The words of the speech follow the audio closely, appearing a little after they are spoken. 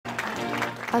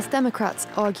As Democrats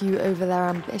argue over their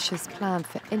ambitious plan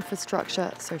for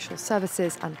infrastructure, social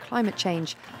services and climate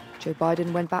change, Joe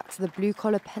Biden went back to the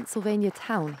blue-collar Pennsylvania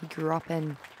town he grew up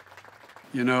in.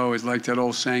 You know, it's like that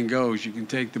old saying goes, you can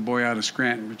take the boy out of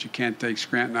Scranton, but you can't take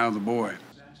Scranton out of the boy.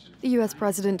 The US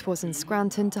president was in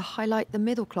Scranton to highlight the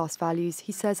middle-class values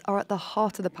he says are at the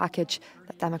heart of the package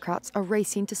that Democrats are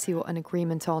racing to seal an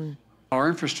agreement on. Our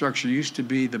infrastructure used to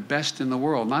be the best in the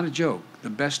world, not a joke, the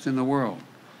best in the world.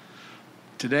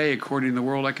 Today, according to the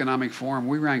World Economic Forum,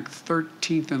 we rank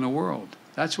 13th in the world.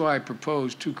 That's why I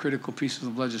proposed two critical pieces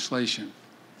of legislation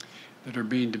that are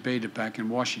being debated back in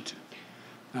Washington.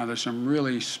 Now, there's some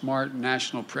really smart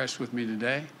national press with me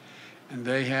today, and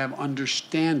they have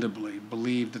understandably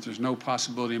believed that there's no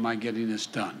possibility of my getting this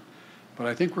done. But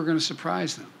I think we're going to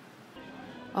surprise them.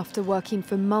 After working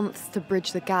for months to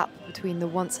bridge the gap between the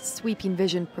once sweeping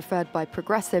vision preferred by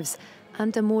progressives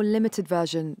and a more limited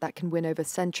version that can win over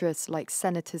centrists like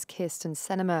Senators Kyrsten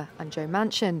Sinema and Joe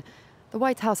Manchin, the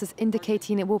White House is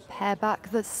indicating it will pare back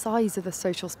the size of the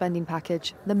social spending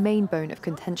package, the main bone of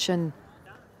contention.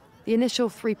 The initial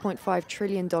 $3.5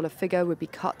 trillion figure would be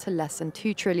cut to less than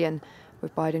 $2 trillion,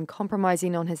 with Biden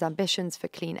compromising on his ambitions for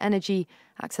clean energy,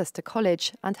 access to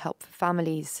college, and help for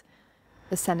families.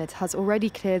 The Senate has already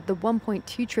cleared the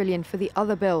 $1.2 trillion for the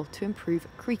other bill to improve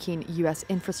creaking US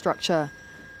infrastructure.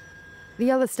 The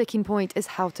other sticking point is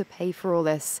how to pay for all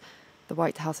this. The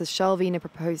White House is shelving a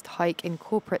proposed hike in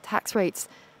corporate tax rates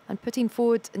and putting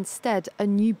forward instead a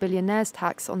new billionaires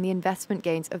tax on the investment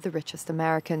gains of the richest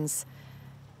Americans.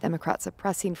 Democrats are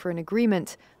pressing for an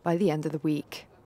agreement by the end of the week.